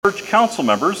church council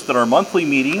members that our monthly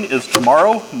meeting is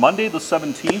tomorrow, Monday the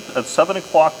 17th at 7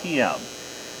 o'clock p.m.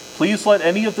 Please let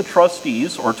any of the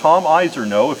trustees or Tom Iser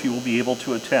know if you will be able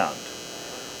to attend.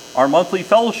 Our monthly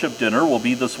fellowship dinner will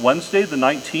be this Wednesday the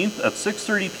 19th at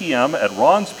 6:30 p.m. at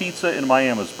Ron's Pizza in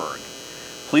Miamisburg.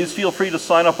 Please feel free to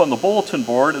sign up on the bulletin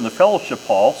board in the fellowship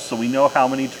hall so we know how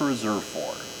many to reserve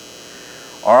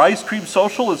for. Our ice cream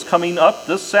social is coming up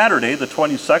this Saturday the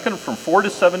 22nd from 4 to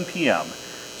 7 p.m.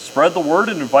 Spread the word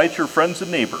and invite your friends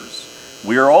and neighbors.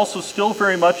 We are also still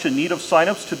very much in need of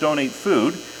signups to donate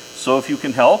food, so if you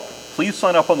can help, please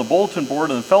sign up on the bulletin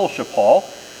board in the fellowship hall.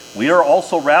 We are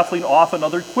also raffling off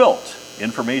another quilt.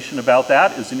 Information about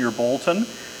that is in your bulletin.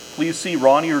 Please see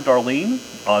Ronnie or Darlene,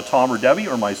 Tom or Debbie,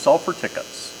 or myself for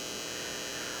tickets.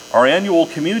 Our annual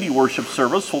community worship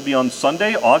service will be on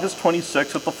Sunday, August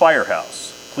 26th at the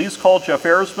Firehouse. Please call Jeff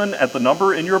Erisman at the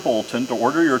number in your bulletin to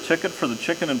order your ticket for the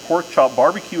chicken and pork chop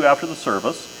barbecue after the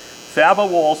service. Faba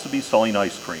will also be selling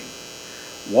ice cream.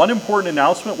 One important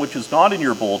announcement which is not in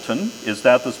your bulletin is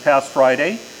that this past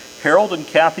Friday, Harold and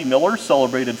Kathy Miller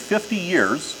celebrated 50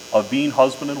 years of being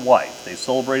husband and wife. They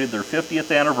celebrated their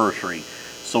 50th anniversary,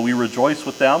 so we rejoice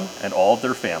with them and all of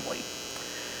their family.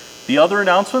 The other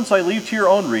announcements I leave to your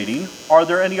own reading. Are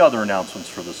there any other announcements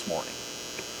for this morning?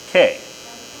 Kay.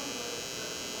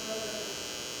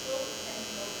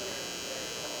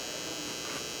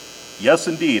 Yes,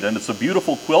 indeed, and it's a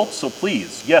beautiful quilt, so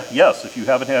please, yes, if you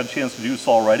haven't had a chance to do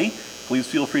so already, please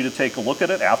feel free to take a look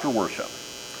at it after worship.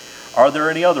 Are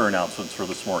there any other announcements for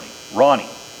this morning? Ronnie.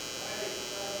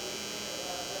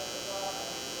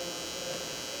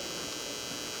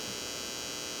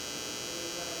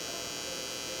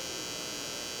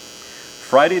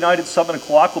 Friday night at 7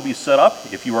 o'clock will be set up.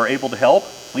 If you are able to help,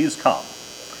 please come.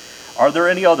 Are there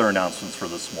any other announcements for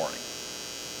this morning?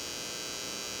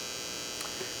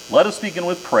 Let us begin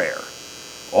with prayer.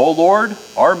 O Lord,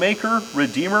 our Maker,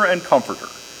 Redeemer, and Comforter,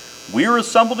 we are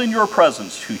assembled in your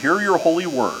presence to hear your holy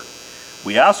word.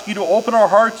 We ask you to open our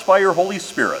hearts by your Holy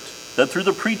Spirit, that through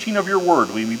the preaching of your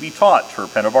word we may be taught to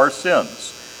repent of our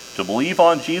sins, to believe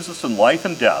on Jesus in life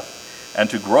and death, and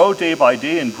to grow day by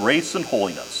day in grace and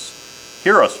holiness.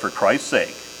 Hear us for Christ's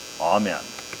sake. Amen.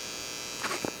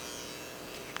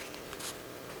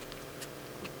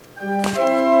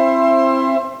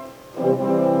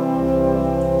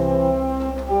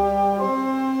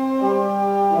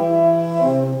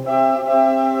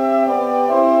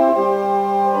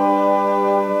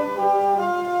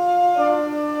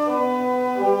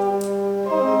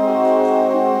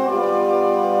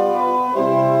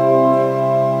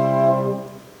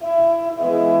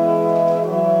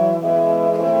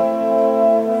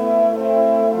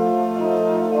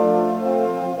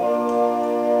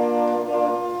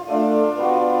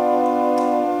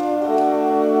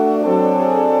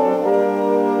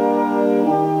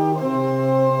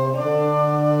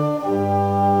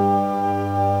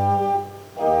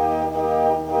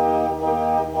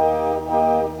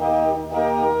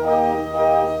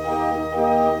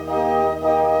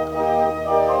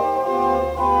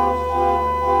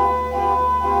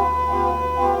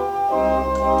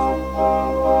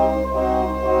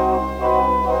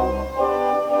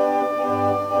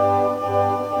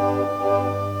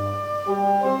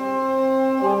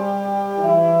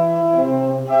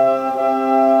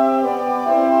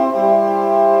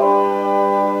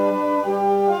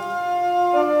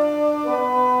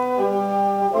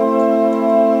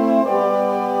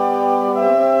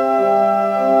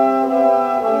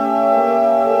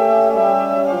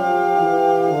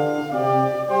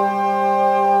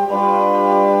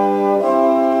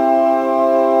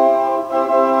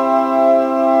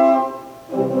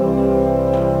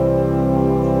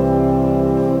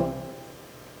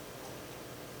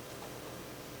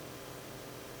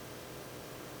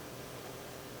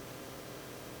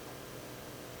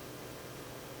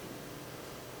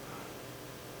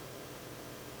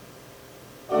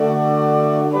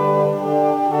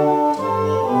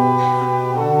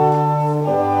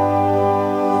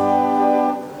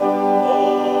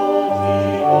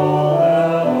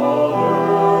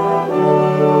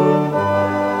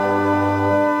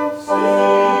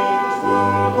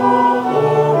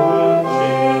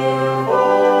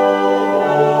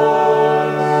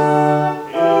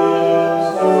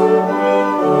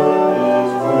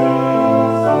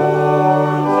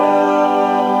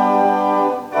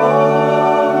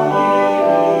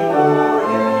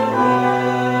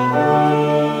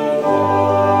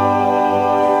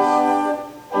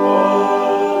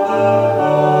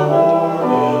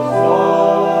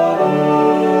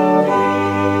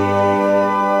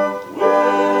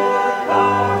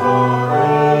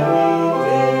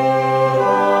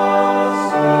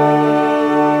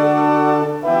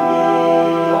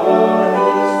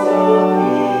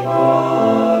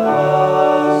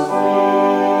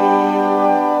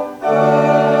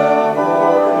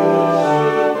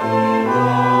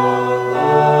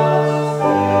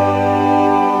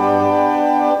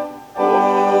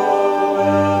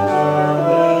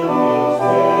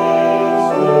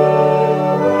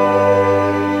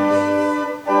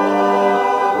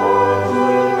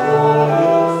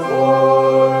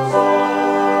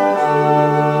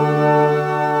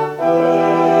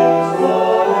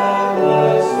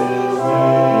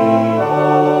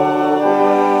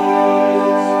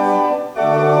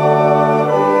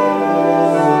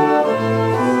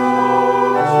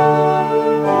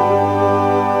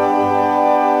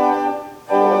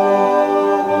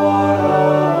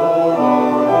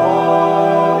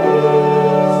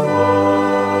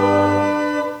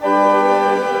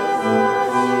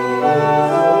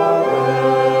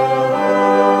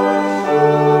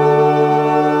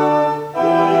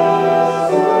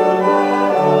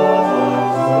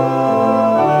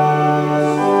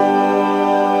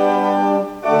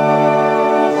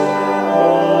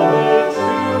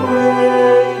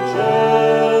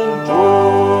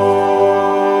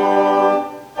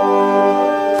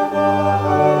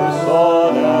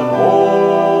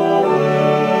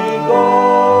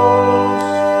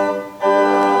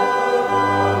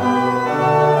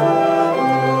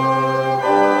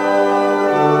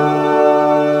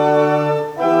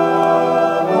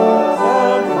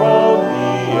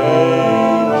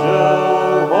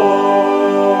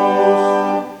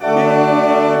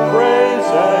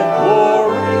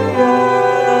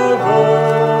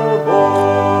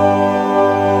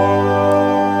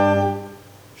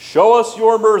 Show us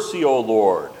your mercy, O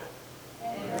Lord.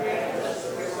 And grant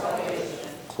us your salvation.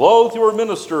 Clothe your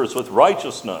ministers with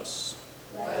righteousness.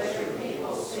 Let your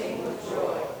people sing with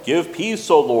joy. Give peace,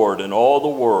 O Lord, in all the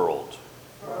world.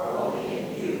 For only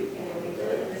in you can we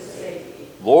live in safety.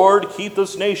 Lord, keep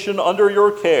this nation under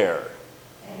your care.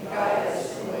 And guide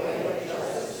us in the way of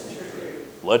justice and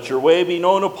truth. Let your way be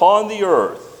known upon the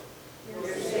earth.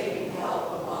 Your saving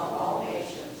help among all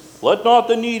nations. Let not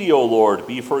the needy, O Lord,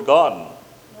 be forgotten.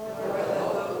 Nor the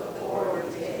hope of the poor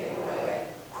be taken away.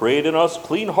 Create in us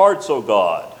clean hearts, O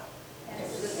God.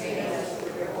 And sustain us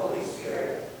with your Holy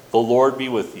Spirit. The Lord be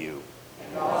with you.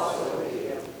 And also with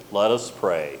you. Let us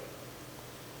pray.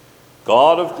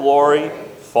 God of glory,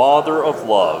 Father of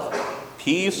love,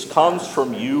 peace comes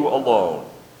from you alone.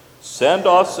 Send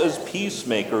us as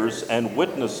peacemakers and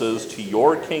witnesses to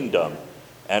your kingdom,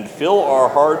 and fill our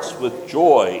hearts with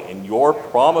joy in your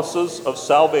promises of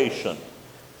salvation.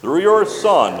 Through your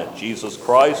Son, Jesus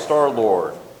Christ our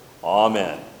Lord.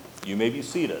 Amen. You may be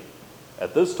seated.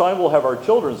 At this time, we'll have our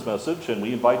children's message, and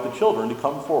we invite the children to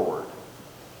come forward.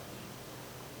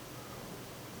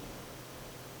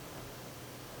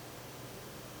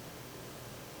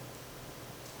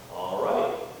 All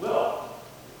right. Well,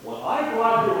 what I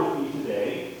brought here with me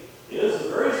today is a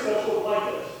very special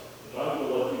blanket that I'm going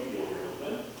to let you feel here with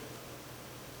me.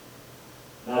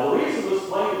 Now, the reason this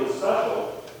blanket is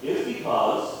special is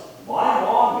because my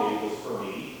mom made this for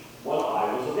me when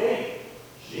I was a baby.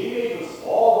 She made this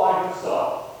all by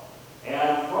herself.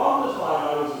 And from the time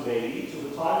I was a baby to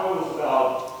the time I was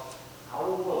about, how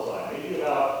old was I? Maybe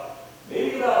about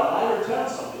 9 or 10,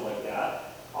 something like that.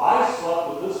 I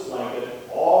slept with this blanket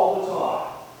all the time.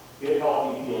 It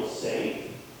helped me feel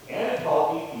safe, and it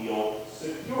helped me feel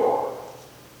secure.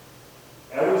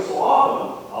 Every so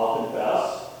often, I'll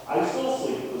confess, I still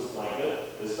sleep with this blanket,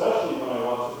 especially when I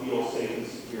want to feel safe and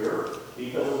secure,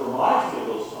 because it reminds me of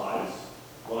those times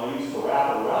when I used to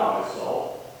wrap it around myself,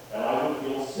 and I would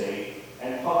feel safe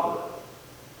and comforted.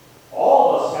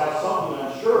 All of us have something,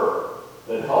 I'm sure,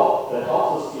 that helps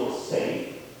us feel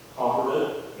safe,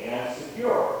 comforted, and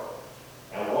secure.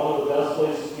 And one of the best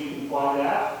places we can find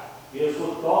that is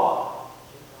with God.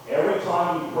 Every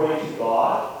time we pray to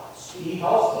God, He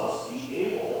helps us be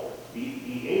able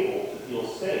to feel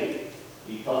safe,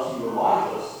 because He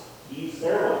reminds us He's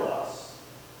there with us.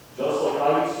 Just like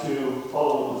I used to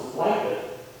cuddle with this blanket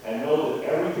and know that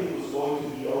everything was going to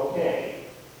be okay,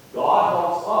 God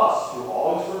helps us to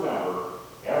always remember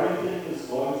everything is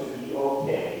going to be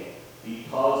okay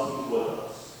because He's with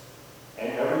us. And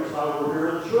every time we're here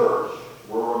in church,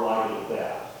 we're reminded of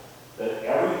that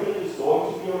everything is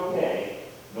going to be okay.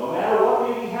 No matter what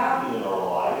may be happening in our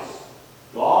lives,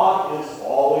 God is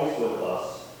always with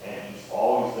us, and He's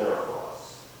always there for us.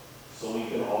 So we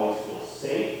can always feel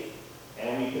safe,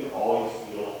 and we can always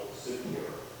feel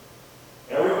secure.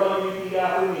 Everybody repeat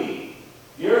after me.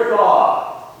 Dear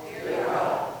God,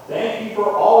 thank you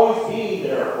for always being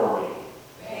there for me.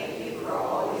 Thank you for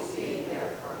always being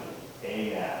there for me.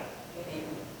 Amen. Amen.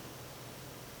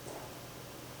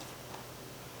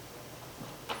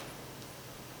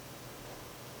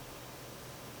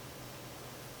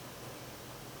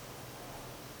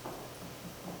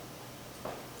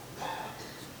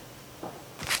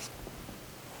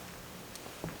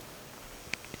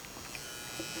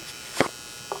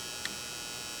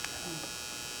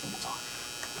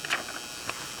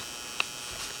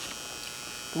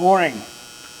 Good morning.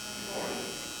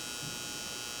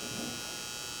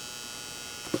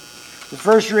 The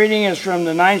first reading is from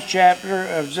the 9th chapter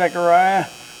of Zechariah,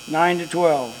 9 to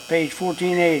 12, page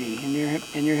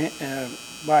 1480 in your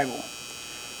Bible.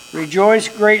 Rejoice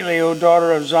greatly, O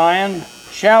daughter of Zion.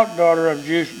 Shout, daughter of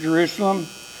Jerusalem.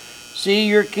 See,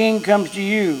 your king comes to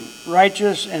you,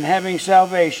 righteous and having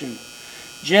salvation,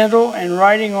 gentle and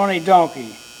riding on a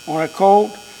donkey, on a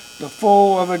colt, the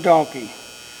foal of a donkey.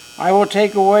 I will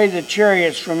take away the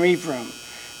chariots from Ephraim,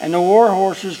 and the war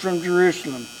horses from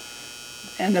Jerusalem,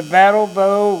 and the battle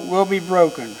bow will be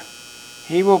broken.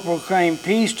 He will proclaim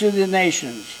peace to the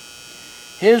nations.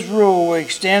 His rule will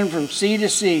extend from sea to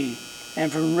sea, and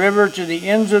from river to the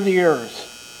ends of the earth.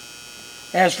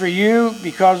 As for you,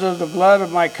 because of the blood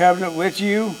of my covenant with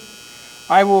you,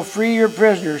 I will free your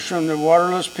prisoners from the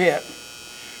waterless pit.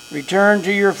 Return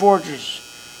to your fortress,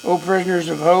 O prisoners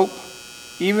of hope.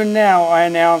 Even now I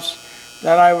announce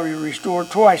that I will restore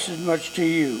twice as much to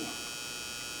you.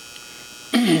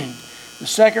 The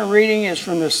second reading is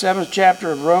from the 7th chapter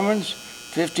of Romans,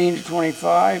 15 to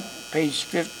 25, page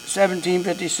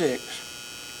 1756.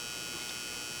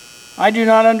 I do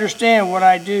not understand what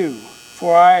I do,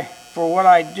 for what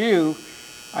I do,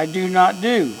 I do not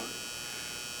do.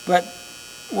 But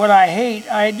what I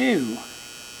hate, I do.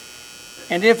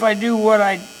 And if I do what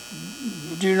I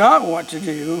do not want to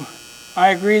do, I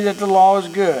agree that the law is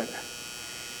good.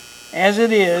 As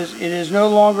it is no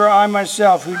longer I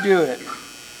myself who do it,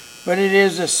 but it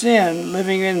is the sin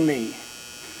living in me.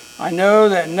 I know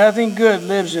that nothing good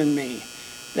lives in me,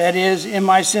 that is, in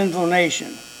my sinful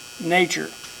nature.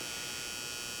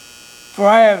 For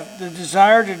I have the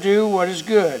desire to do what is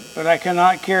good, but I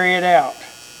cannot carry it out.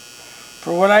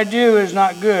 For what I do is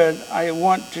not good, I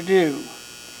want to do.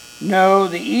 No,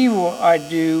 the evil I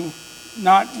do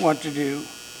not want to do.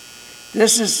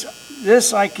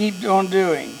 This I keep on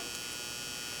doing.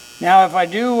 Now if I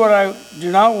do what I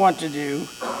do not want to do,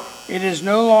 it is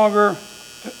no longer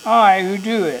I who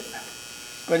do it,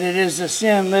 but it is the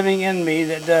sin living in me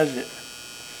that does it.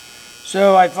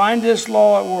 So I find this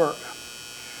law at work.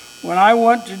 When I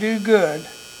want to do good,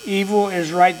 evil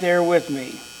is right there with me.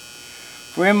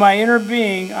 For in my inner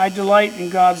being I delight in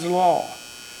God's law,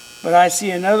 but I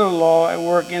see another law at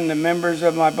work in the members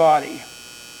of my body,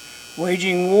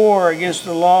 waging war against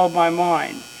the law of my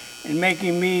mind, and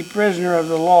making me prisoner of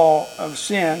the law of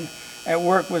sin at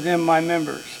work within my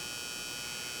members.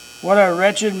 What a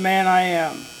wretched man I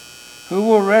am! Who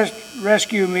will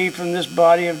rescue me from this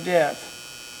body of death?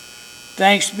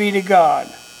 Thanks be to God,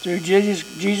 through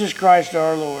Jesus Christ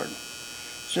our Lord.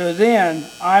 So then,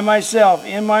 I myself,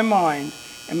 in my mind,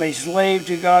 am a slave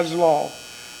to God's law,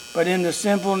 but in the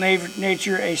sinful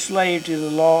nature a slave to the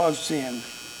law of sin.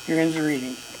 Here ends the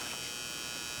reading.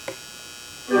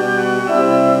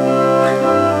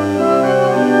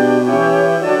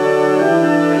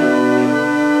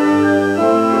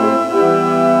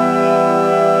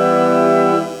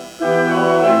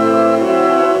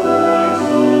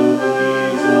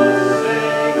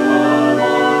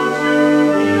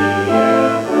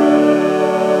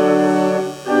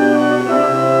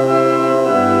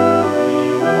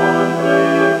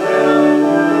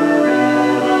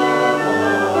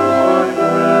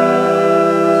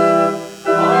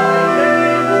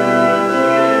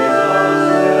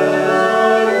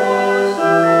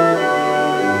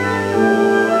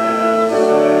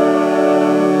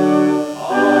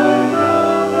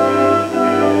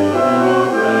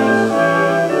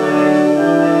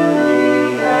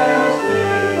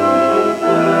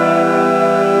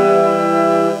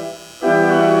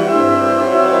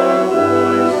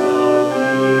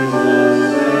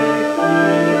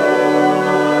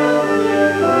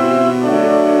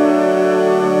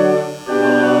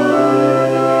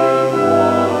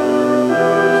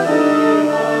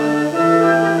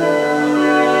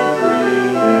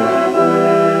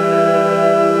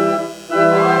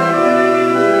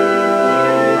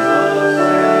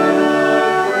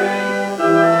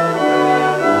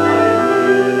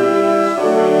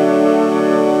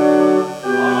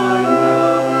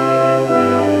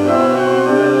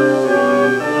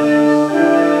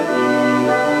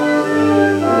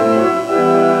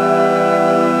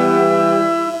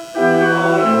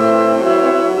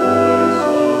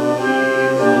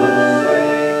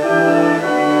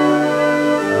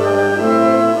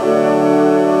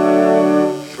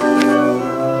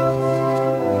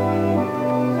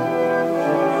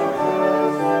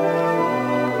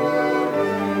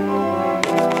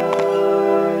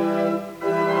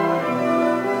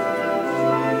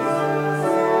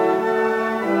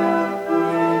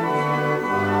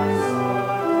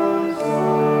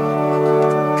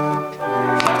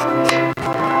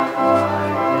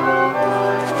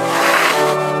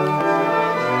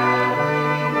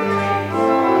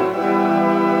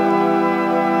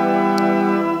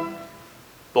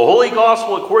 The Holy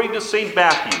Gospel according to St.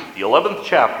 Matthew, the 11th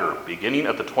chapter, beginning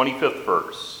at the 25th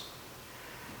verse.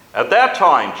 At that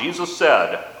time Jesus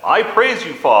said, I praise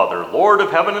you, Father, Lord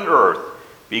of heaven and earth,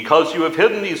 because you have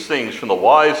hidden these things from the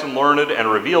wise and learned and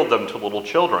revealed them to little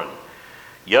children.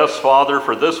 Yes, Father,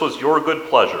 for this was your good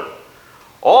pleasure.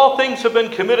 All things have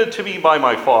been committed to me by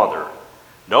my Father.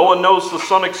 No one knows the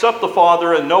Son except the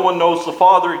Father, and no one knows the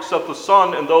Father except the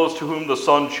Son and those to whom the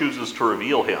Son chooses to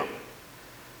reveal him.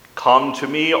 Come to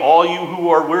me, all you who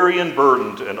are weary and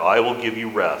burdened, and I will give you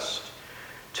rest.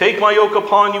 Take my yoke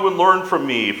upon you and learn from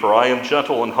me, for I am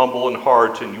gentle and humble in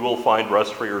heart, and you will find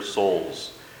rest for your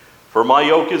souls. For my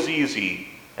yoke is easy,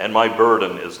 and my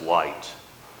burden is light.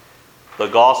 The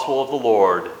Gospel of the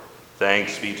Lord.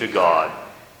 Thanks be to God.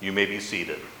 You may be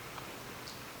seated.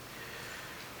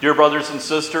 Dear brothers and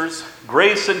sisters,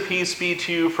 grace and peace be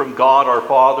to you from God our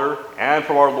Father and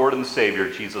from our Lord and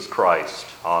Savior, Jesus Christ.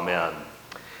 Amen.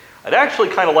 I'd actually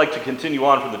kind of like to continue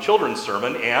on from the children's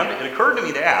sermon, and it occurred to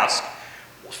me to ask,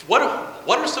 what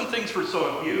are some things for some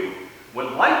of you,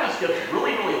 when life just gets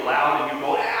really, really loud and you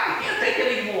go, I can't take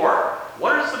it anymore,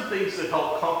 what are things that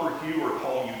help comfort you or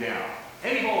calm you down?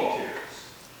 Any volunteers?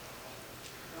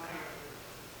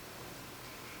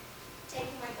 Taking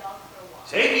my dog for a walk.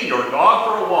 Taking your dog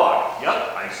for a walk.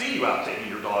 Yep, I've seen you out taking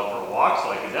your dog for a walk,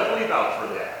 so I can definitely vouch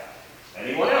for that.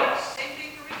 Anyone else? Same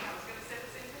thing for me. I was going to say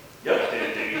the same thing.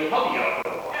 Yep, taking the puppy out for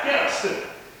a walk. Yes. I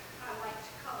like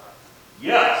to color.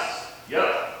 Yes.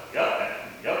 Yep.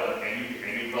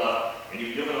 And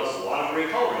you've given us a lot of great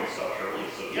coloring stuff, Shirley.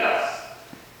 So yes.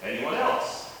 Anyone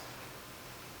else?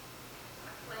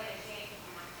 Play a game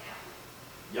on my tablet.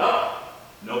 Yep.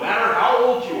 No matter how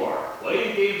old you are,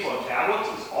 playing games on tablets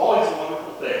is always a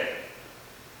wonderful thing.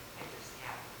 And just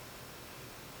have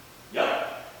Yep.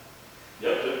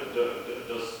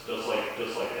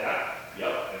 Just like that.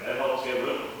 Yep. And that helps get rid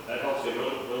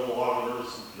of a lot of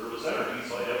nervous energy.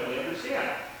 So I definitely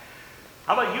understand.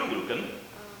 How about you, Lucan?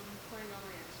 Playing on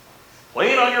my Xbox.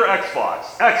 Playing on your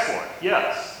Xbox. Excellent.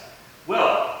 Yes.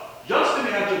 Well, just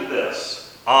imagine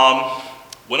this.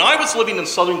 When I was living in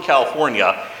Southern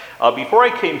California, before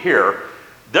I came here,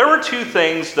 there were two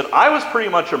things that I was pretty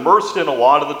much immersed in a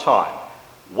lot of the time: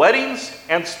 weddings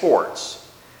and sports.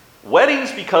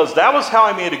 Weddings because that was how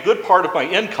I made a good part of my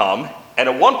income, and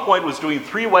at one point was doing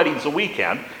 3 weddings a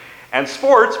weekend. And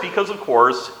sports because, of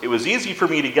course, it was easy for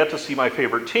me to get to see my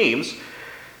favorite teams,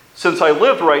 since I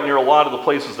lived right near a lot of the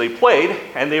places they played,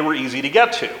 and they were easy to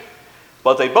get to.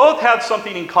 But they both had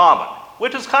something in common,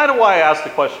 which is kind of why I asked the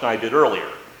question I did earlier.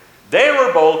 They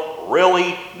were both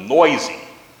really noisy.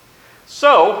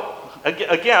 So,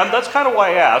 again, that's kind of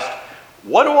why I asked,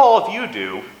 what do all of you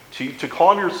do to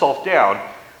calm yourself down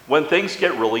when things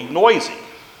get really noisy?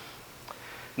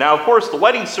 Now, of course, the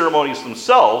wedding ceremonies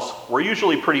themselves were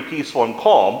usually pretty peaceful and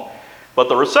calm, but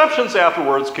the receptions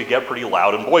afterwards could get pretty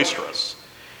loud and boisterous.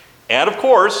 And of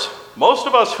course, most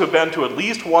of us have been to at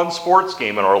least one sports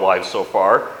game in our lives so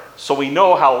far, so we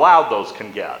know how loud those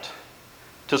can get.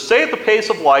 To stay at the pace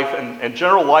of life and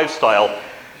general lifestyle,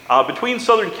 between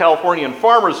Southern California and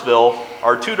Farmersville,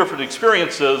 our two different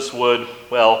experiences would,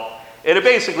 well, it'd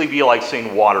basically be like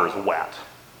saying water is wet.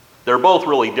 They're both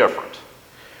really different.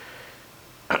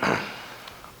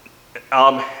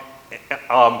 And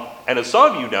as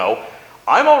some of you know,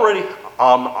 I'm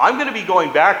going to be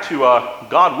going back to,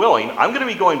 God willing, I'm going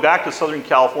to be going back to Southern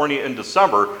California in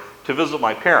December to visit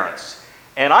my parents.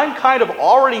 And I'm kind of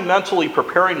already mentally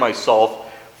preparing myself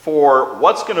for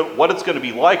what it's going to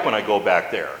be like when I go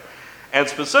back there. And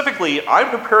specifically, I'm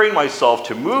preparing myself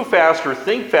to move faster,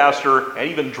 think faster, and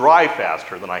even drive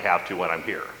faster than I have to when I'm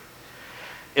here.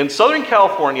 In Southern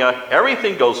California,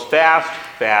 everything goes fast,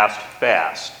 fast,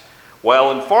 fast.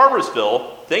 While in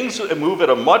Farmersville, things move at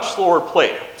a much slower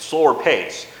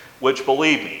pace, which,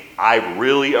 believe me, I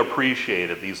really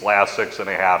appreciated these last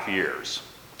 6.5 years.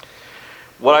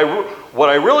 What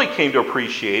I really came to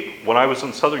appreciate when I was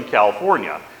in Southern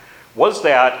California was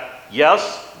that,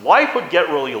 yes, life would get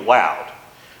really loud,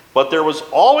 but there was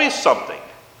always something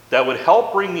that would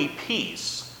help bring me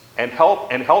peace and help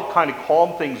kind of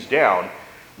calm things down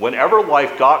whenever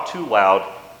life got too loud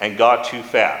and got too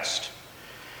fast.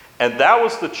 And that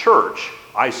was the church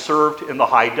I served in the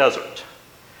high desert.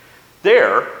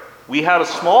 There, we had a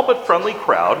small but friendly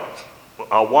crowd,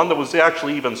 one that was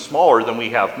actually even smaller than we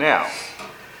have now,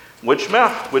 which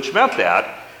meant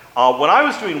that when I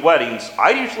was doing weddings,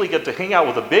 I usually get to hang out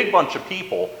with a big bunch of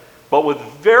people, but with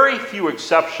very few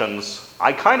exceptions,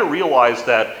 I kind of realized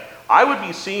that I would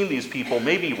be seeing these people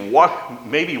maybe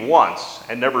once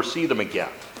and never see them again.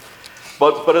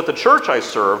 But at the church I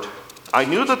served, I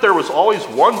knew that there was always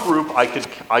one group I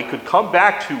could come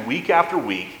back to week after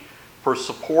week for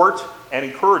support and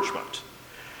encouragement.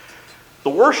 The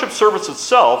worship service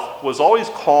itself was always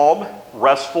calm,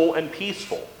 restful, and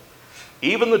peaceful.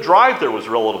 Even the drive there was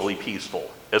relatively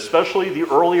peaceful, especially the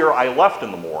earlier I left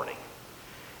in the morning.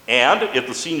 And if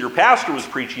the senior pastor was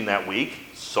preaching that week,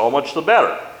 so much the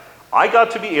better. I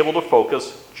got to be able to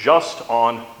focus just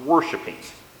on worshiping.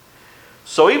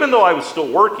 So even though I was still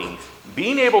working,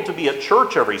 being able to be at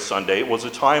church every Sunday was a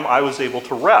time I was able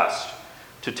to rest,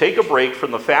 to take a break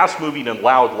from the fast-moving and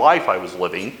loud life I was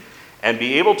living, and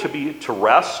be able to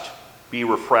rest, be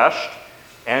refreshed,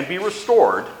 and be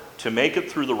restored to make it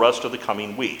through the rest of the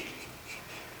coming week.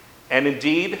 And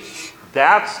indeed,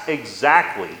 that's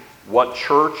exactly what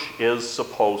church is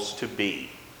supposed to be.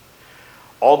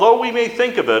 Although we may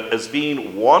think of it as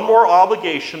being one more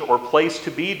obligation or place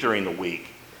to be during the week,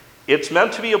 it's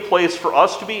meant to be a place for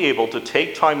us to be able to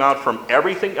take time out from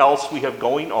everything else we have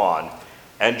going on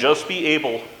and just be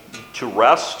able to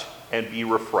rest and be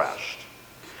refreshed.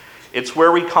 It's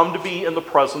where we come to be in the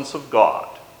presence of God,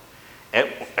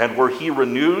 and where He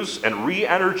renews and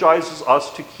re-energizes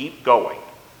us to keep going,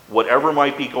 whatever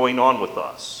might be going on with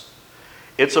us.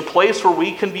 It's a place where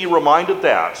we can be reminded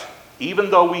that,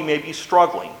 even though we may be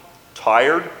struggling,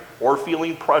 tired, or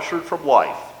feeling pressured from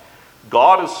life,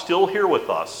 God is still here with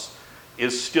us,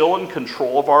 is still in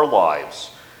control of our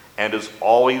lives, and is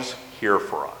always here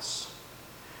for us.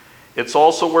 It's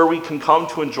also where we can come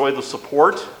to enjoy the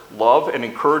support, love, and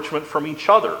encouragement from each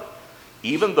other,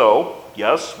 even though,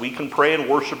 yes, we can pray and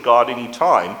worship God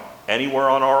anytime, anywhere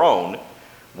on our own,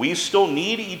 we still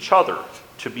need each other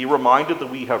to be reminded that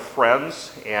we have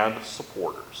friends and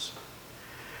supporters.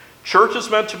 Church is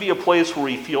meant to be a place where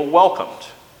we feel welcomed,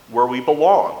 where we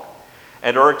belong,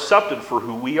 and are accepted for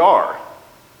who we are.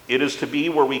 It is to be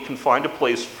where we can find a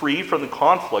place free from the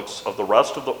conflicts of the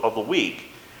rest of the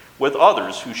week with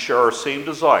others who share our same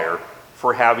desire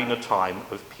for having a time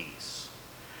of peace.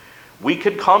 We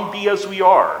can come be as we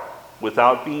are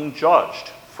without being judged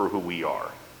for who we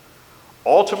are.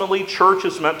 Ultimately, church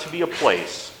is meant to be a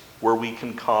place where we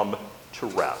can come to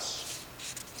rest.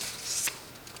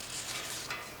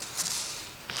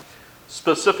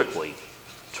 Specifically,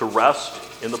 to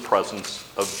rest in the presence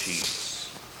of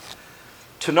Jesus.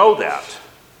 To know that,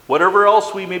 whatever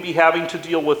else we may be having to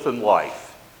deal with in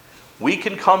life, we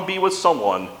can come be with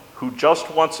someone who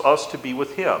just wants us to be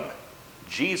with him,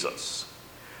 Jesus.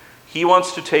 He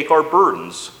wants to take our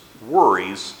burdens,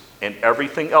 worries, and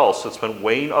everything else that's been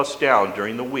weighing us down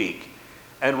during the week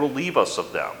and relieve us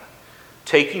of them,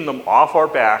 taking them off our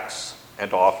backs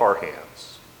and off our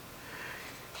hands.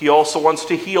 He also wants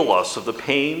to heal us of the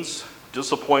pains,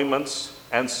 disappointments,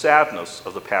 and sadness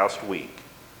of the past week.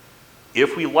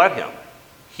 If we let him,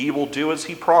 he will do as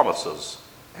he promises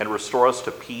and restore us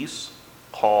to peace,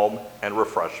 calm, and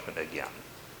refreshment again.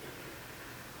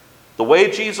 The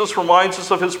way Jesus reminds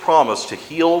us of his promise to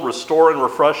heal, restore, and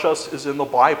refresh us is in the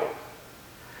Bible.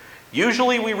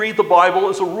 Usually we read the Bible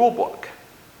as a rule book.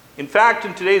 In fact,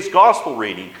 in today's gospel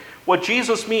reading, what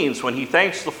Jesus means when he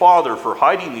thanks the Father for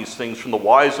hiding these things from the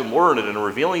wise and learned and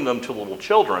revealing them to little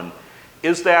children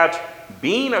is that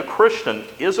being a Christian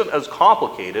isn't as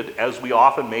complicated as we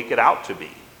often make it out to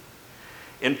be.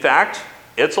 In fact,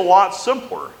 it's a lot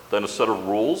simpler than a set of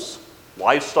rules,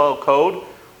 lifestyle code,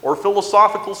 or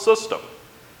philosophical system,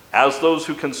 as those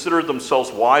who considered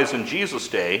themselves wise in Jesus'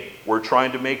 day were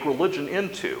trying to make religion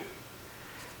into.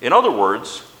 In other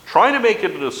words, trying to make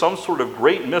it into some sort of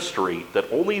great mystery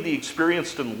that only the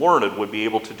experienced and learned would be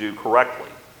able to do correctly.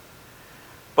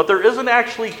 But there isn't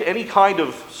actually any kind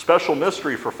of special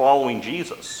mystery for following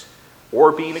Jesus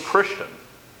or being a Christian.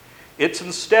 It's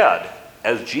instead,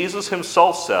 as Jesus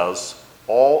himself says,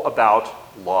 all about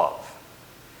love.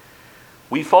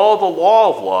 We follow the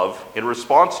law of love in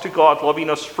response to God loving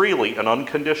us freely and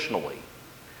unconditionally.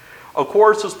 Of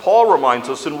course, as Paul reminds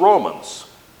us in Romans,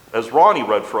 as Ronnie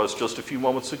read for us just a few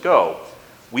moments ago,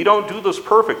 we don't do this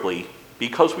perfectly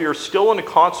because we are still in a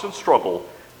constant struggle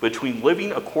between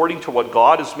living according to what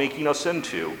God is making us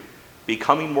into,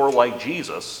 becoming more like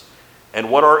Jesus, and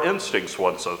what our instincts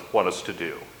want us to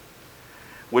do,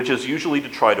 which is usually to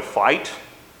try to fight,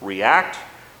 react,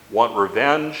 want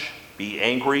revenge, be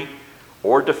angry,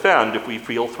 or defend if we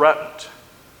feel threatened.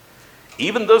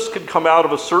 Even this could come out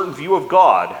of a certain view of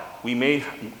God we may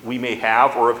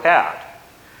have or have had,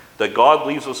 that God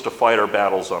leaves us to fight our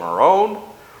battles on our own,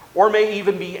 or may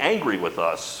even be angry with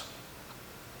us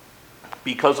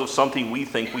because of something we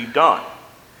think we've done.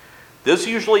 This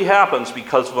usually happens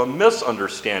because of a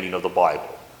misunderstanding of the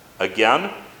Bible.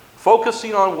 Again,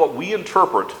 focusing on what we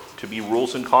interpret to be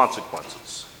rules and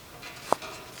consequences.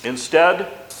 Instead,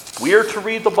 we are to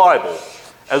read the Bible,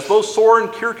 as both Soren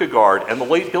Kierkegaard and the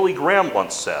late Billy Graham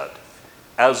once said,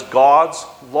 as God's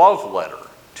love letter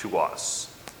to us.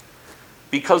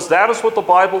 Because that is what the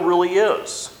Bible really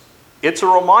is. It's a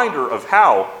reminder of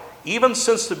how, even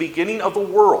since the beginning of the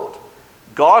world,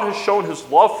 God has shown his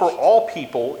love for all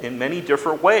people in many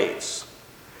different ways.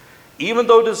 Even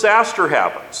though disaster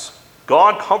happens,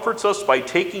 God comforts us by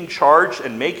taking charge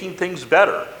and making things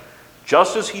better,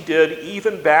 just as he did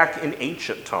even back in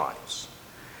ancient times.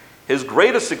 His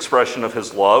greatest expression of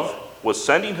his love was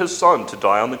sending his son to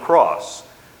die on the cross,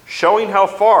 showing how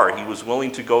far he was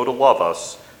willing to go to love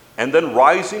us, and then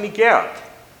rising again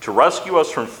to rescue us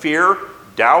from fear,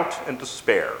 doubt, and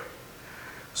despair.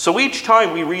 So each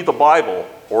time we read the Bible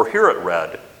or hear it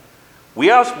read, we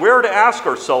are to ask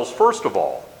ourselves, first of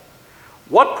all,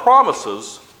 what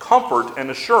promises, comfort, and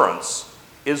assurance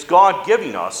is God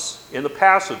giving us in the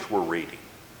passage we're reading?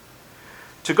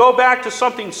 To go back to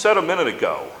something said a minute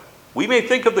ago, we may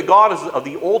think of the God of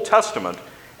the Old Testament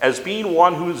as being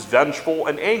one who is vengeful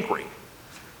and angry,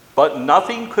 but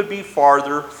nothing could be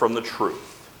farther from the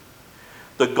truth.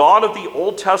 The God of the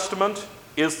Old Testament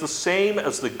is the same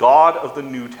as the God of the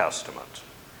New Testament,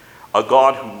 a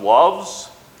God who loves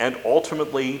and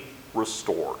ultimately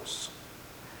restores.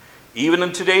 Even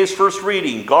in today's first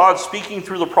reading, God, speaking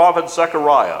through the prophet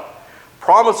Zechariah,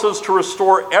 promises to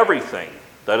restore everything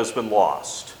that has been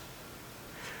lost.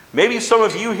 Maybe some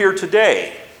of you here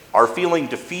today are feeling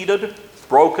defeated,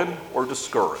 broken, or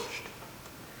discouraged.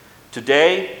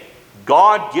 Today,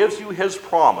 God gives you his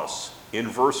promise in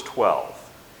verse 12.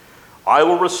 I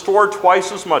will restore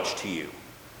twice as much to you.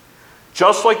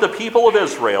 Just like the people of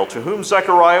Israel to whom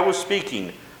Zechariah was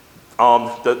speaking, who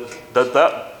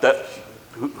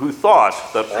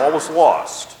thought that all was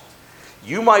lost,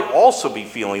 you might also be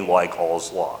feeling like all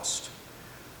is lost.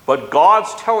 But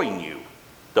God's telling you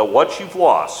that what you've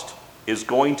lost is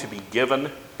going to be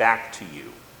given back to you.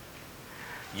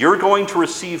 You're going to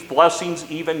receive blessings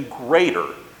even greater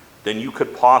than you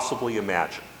could possibly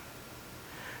imagine.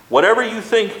 Whatever you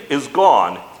think is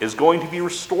gone is going to be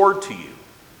restored to you.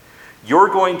 You're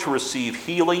going to receive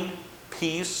healing,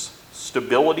 peace,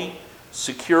 stability,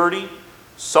 security,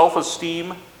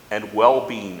 self-esteem, and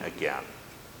well-being again.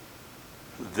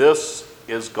 This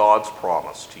is God's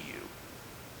promise to you.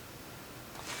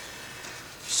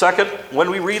 Second, when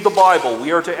we read the Bible,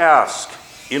 we are to ask,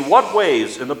 in what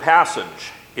ways in the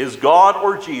passage is God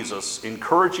or Jesus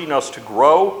encouraging us to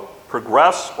grow,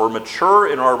 progress, or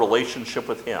mature in our relationship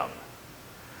with him?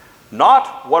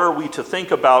 Not what are we to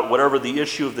think about whatever the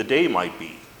issue of the day might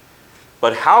be,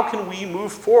 but how can we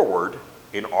move forward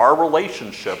in our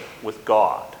relationship with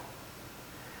God?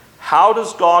 How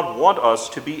does God want us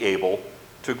to be able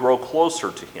to grow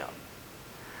closer to him?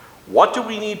 What do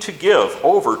we need to give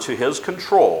over to his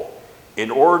control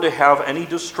in order to have any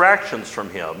distractions from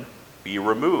him be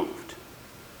removed?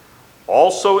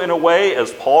 Also, in a way,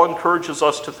 as Paul encourages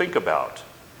us to think about,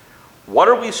 what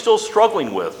are we still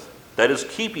struggling with that is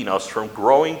keeping us from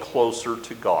growing closer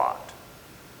to God?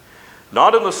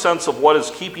 Not in the sense of what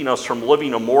is keeping us from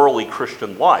living a morally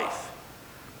Christian life,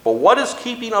 but what is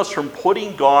keeping us from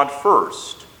putting God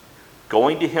first,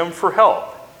 going to him for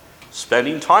help,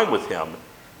 spending time with him,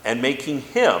 and making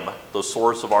him the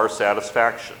source of our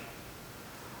satisfaction.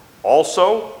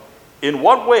 Also, in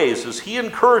what ways is he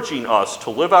encouraging us to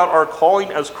live out our calling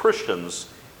as Christians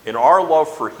in our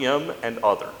love for him and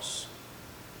others?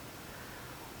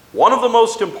 One of the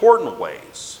most important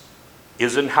ways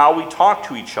is in how we talk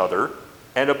to each other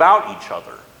and about each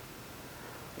other.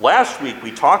 Last week,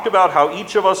 we talked about how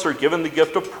each of us are given the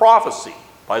gift of prophecy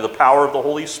by the power of the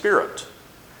Holy Spirit.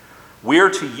 We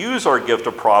are to use our gift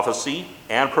of prophecy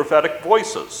and prophetic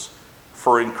voices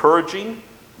for encouraging,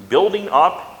 building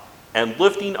up, and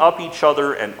lifting up each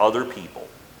other and other people.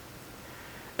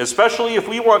 Especially if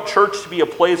we want church to be a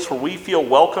place where we feel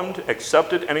welcomed,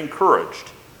 accepted, and encouraged,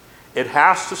 it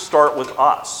has to start with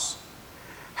us.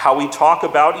 How we talk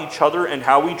about each other and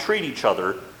how we treat each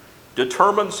other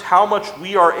determines how much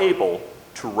we are able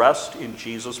to rest in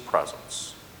Jesus'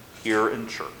 presence here in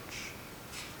church.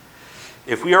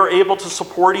 If we are able to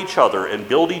support each other and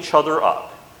build each other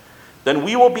up, then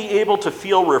we will be able to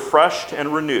feel refreshed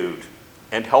and renewed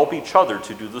and help each other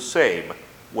to do the same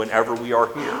whenever we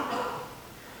are here.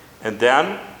 And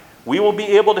then we will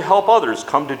be able to help others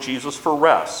come to Jesus for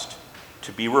rest,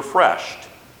 to be refreshed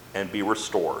and be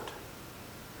restored.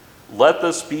 Let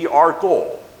this be our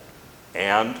goal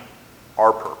and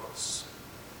our purpose.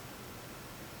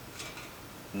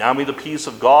 Now may the peace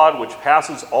of God, which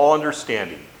passes all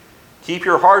understanding, keep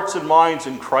your hearts and minds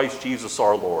in Christ Jesus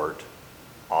our Lord.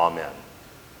 Amen.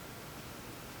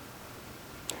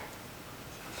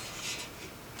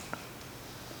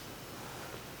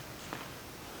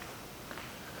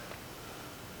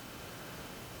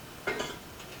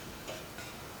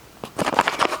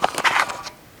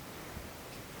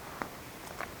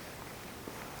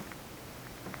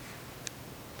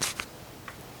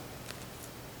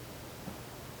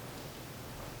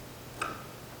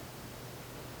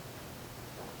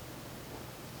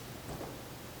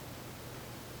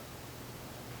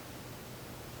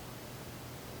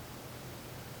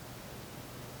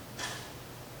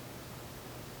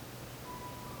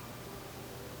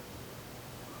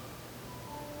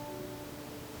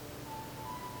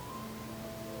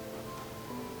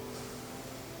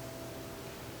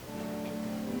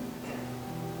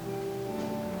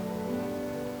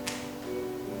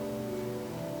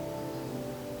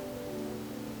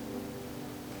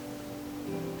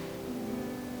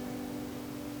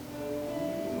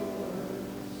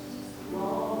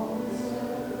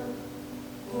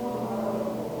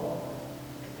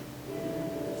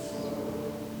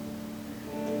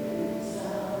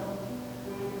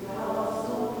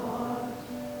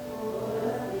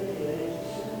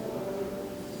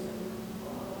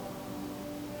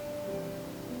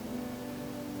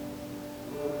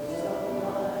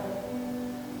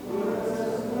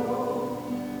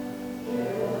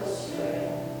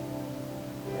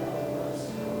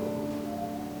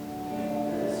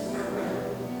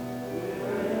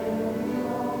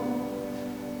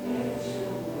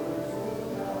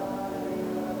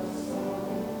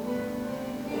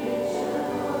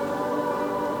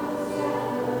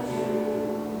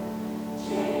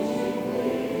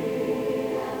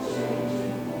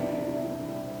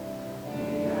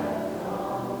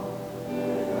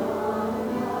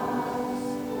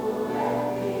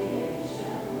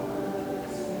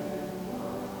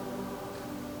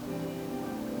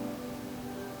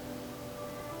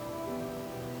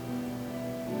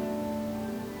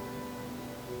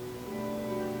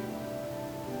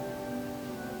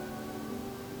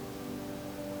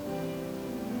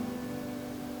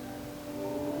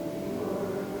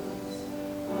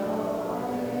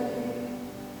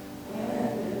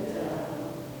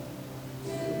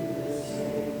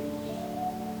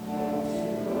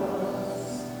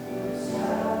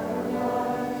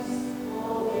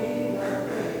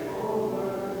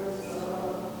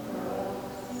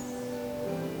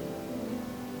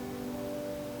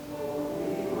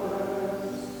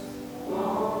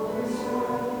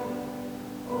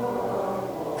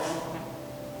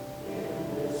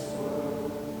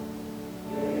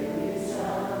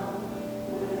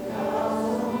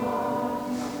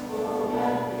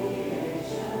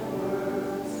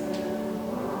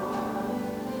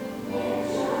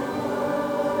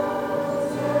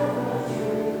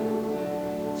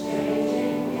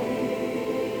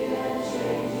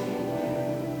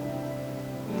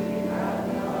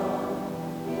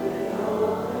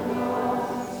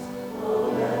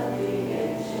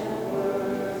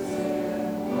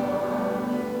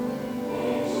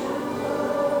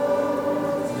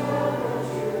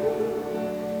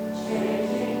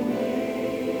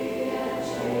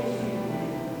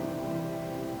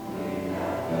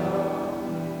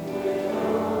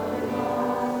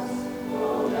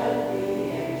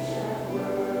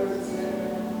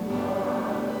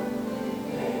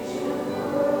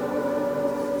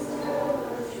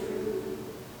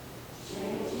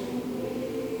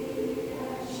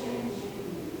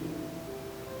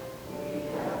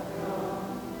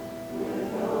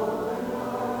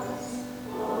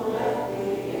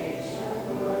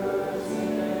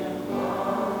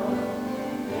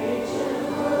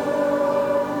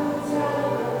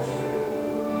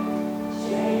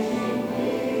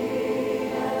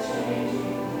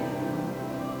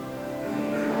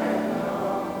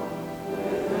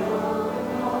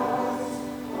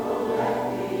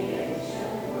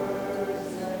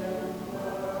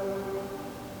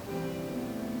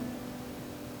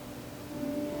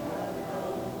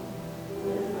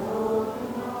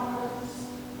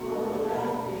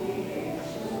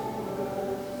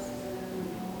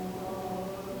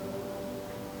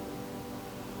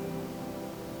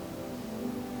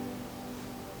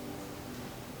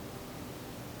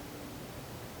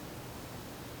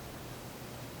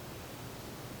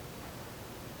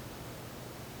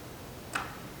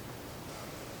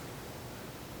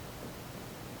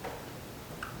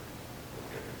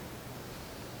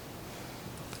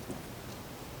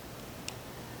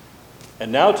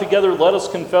 And now together let us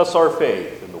confess our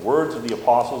faith in the words of the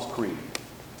Apostles' Creed.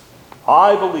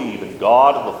 I believe in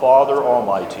God the Father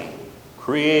Almighty,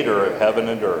 creator of heaven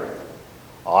and earth.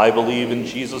 I believe in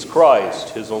Jesus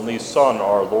Christ, his only Son,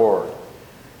 our Lord.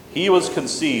 He was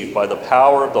conceived by the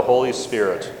power of the Holy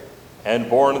Spirit and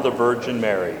born of the Virgin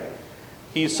Mary.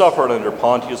 He suffered under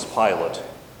Pontius Pilate,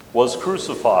 was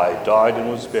crucified, died, and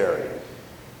was buried.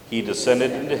 He descended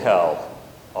into hell.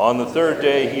 On the third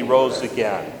day he rose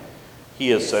again.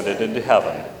 He ascended into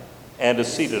heaven and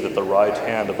is seated at the right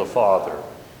hand of the Father.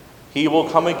 He will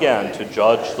come again to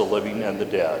judge the living and the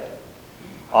dead.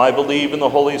 I believe in the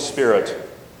Holy Spirit,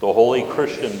 the holy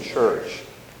Christian church,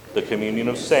 the communion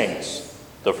of saints,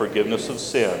 the forgiveness of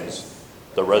sins,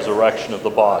 the resurrection of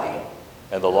the body,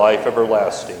 and the life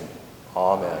everlasting.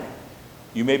 Amen.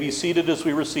 You may be seated as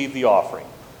we receive the offering.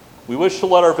 We wish to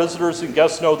let our visitors and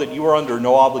guests know that you are under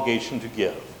no obligation to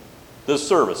give. This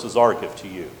service is our gift to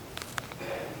you.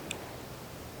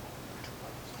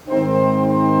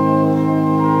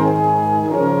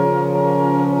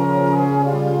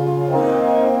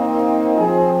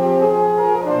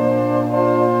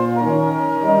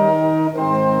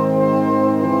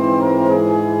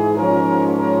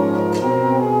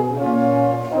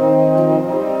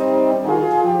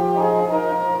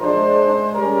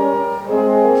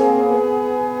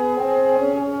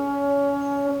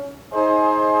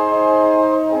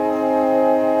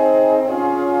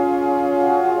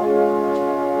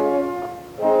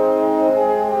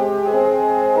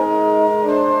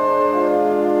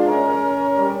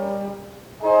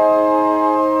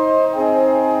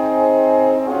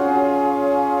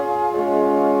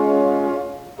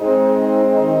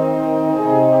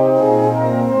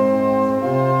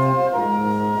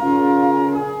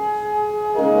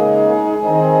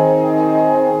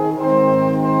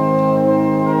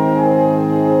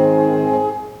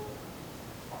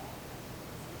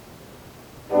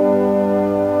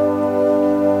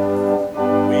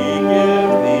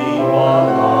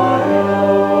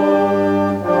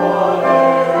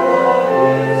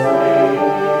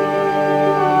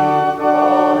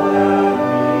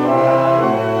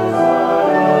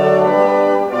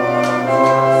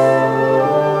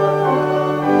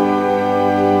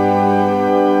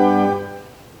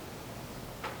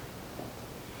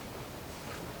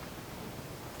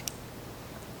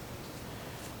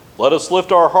 Let us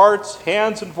lift our hearts,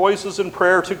 hands, and voices in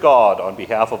prayer to God on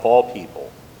behalf of all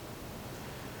people.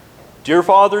 Dear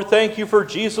Father, thank you for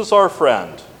Jesus, our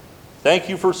friend. Thank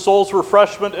you for soul's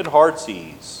refreshment and heart's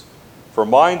ease, for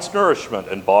mind's nourishment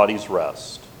and body's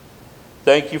rest.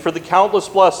 Thank you for the countless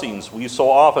blessings we so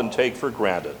often take for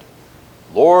granted.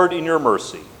 Lord, in your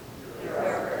mercy,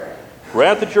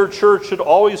 grant that your church should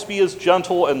always be as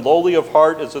gentle and lowly of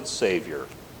heart as its Savior.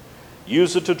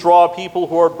 Use it to draw people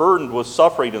who are burdened with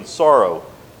suffering and sorrow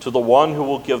to the one who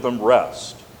will give them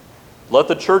rest. Let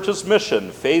the church's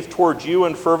mission, faith toward you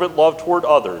and fervent love toward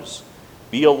others,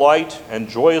 be a light and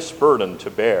joyous burden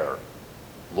to bear.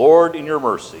 Lord, in your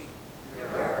mercy.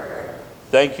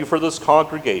 Thank you for this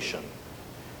congregation.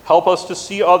 Help us to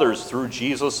see others through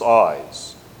Jesus'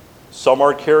 eyes. Some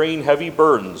are carrying heavy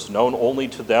burdens known only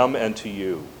to them and to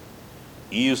you.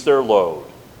 Ease their load.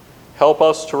 Help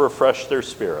us to refresh their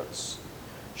spirits.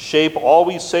 Shape all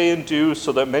we say and do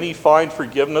so that many find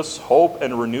forgiveness, hope,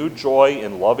 and renewed joy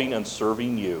in loving and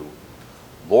serving you.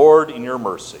 Lord, in your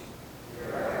mercy.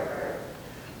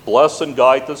 Bless and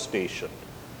guide this nation.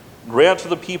 Grant to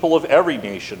the people of every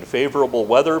nation favorable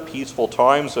weather, peaceful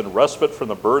times, and respite from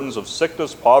the burdens of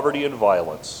sickness, poverty, and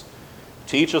violence.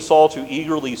 Teach us all to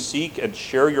eagerly seek and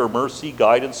share your mercy,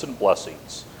 guidance, and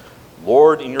blessings.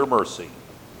 Lord, in your mercy.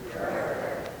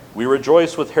 We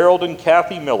rejoice with Harold and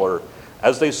Kathy Miller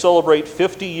as they celebrate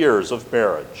 50 years of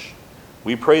marriage.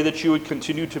 We pray that you would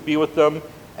continue to be with them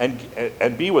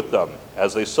and be with them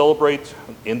as they celebrate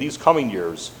in these coming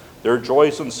years their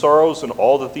joys and sorrows and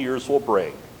all that the years will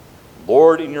bring.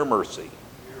 Lord, in your mercy.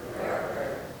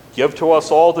 Give to us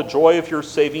all the joy of your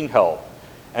saving help,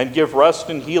 and give rest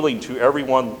and healing to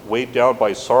everyone weighed down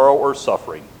by sorrow or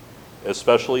suffering,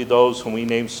 especially those whom we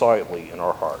name silently in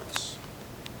our hearts.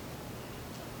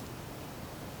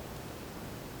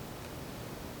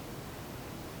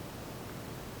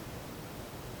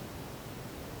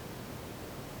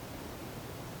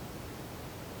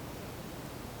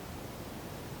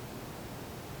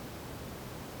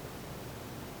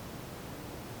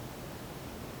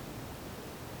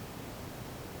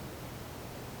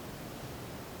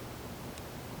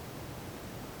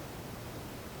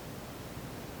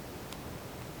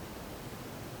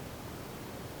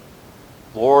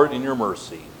 Lord, in your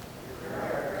mercy.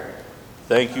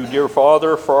 Thank you, dear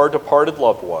Father, for our departed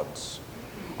loved ones.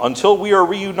 Until we are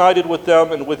reunited with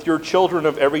them and with your children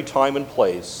of every time and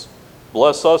place,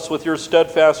 bless us with your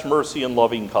steadfast mercy and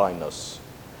loving kindness.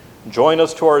 Join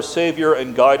us to our Savior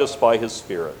and guide us by his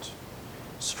Spirit.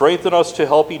 Strengthen us to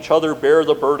help each other bear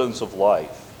the burdens of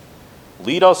life.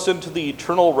 Lead us into the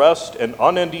eternal rest and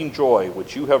unending joy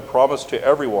which you have promised to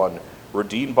everyone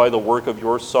redeemed by the work of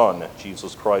your Son,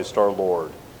 Jesus Christ our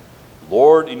Lord.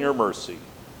 Lord, in your mercy.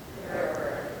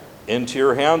 Into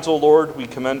your hands, O Lord, we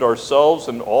commend ourselves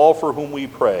and all for whom we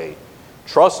pray,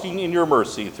 trusting in your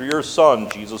mercy through your Son,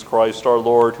 Jesus Christ our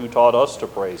Lord, who taught us to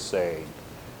pray, saying,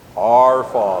 Our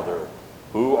Father,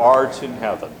 who art in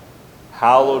heaven,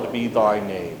 hallowed be thy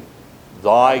name.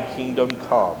 Thy kingdom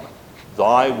come,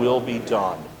 thy will be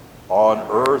done, on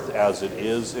earth as it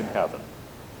is in heaven.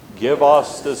 Give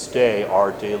us this day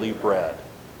our daily bread,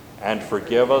 and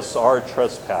forgive us our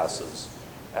trespasses,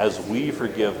 as we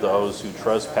forgive those who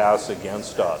trespass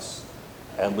against us.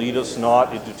 And lead us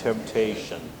not into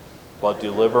temptation, but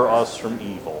deliver us from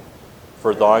evil.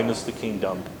 For thine is the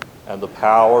kingdom, and the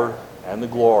power, and the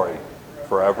glory,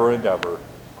 forever and ever.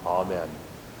 Amen.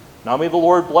 Now may the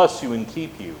Lord bless you and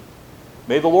keep you.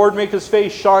 May the Lord make his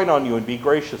face shine on you and be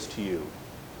gracious to you.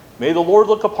 May the Lord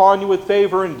look upon you with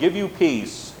favor and give you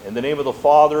peace. In the name of the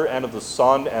Father, and of the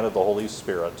Son, and of the Holy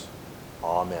Spirit.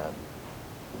 Amen.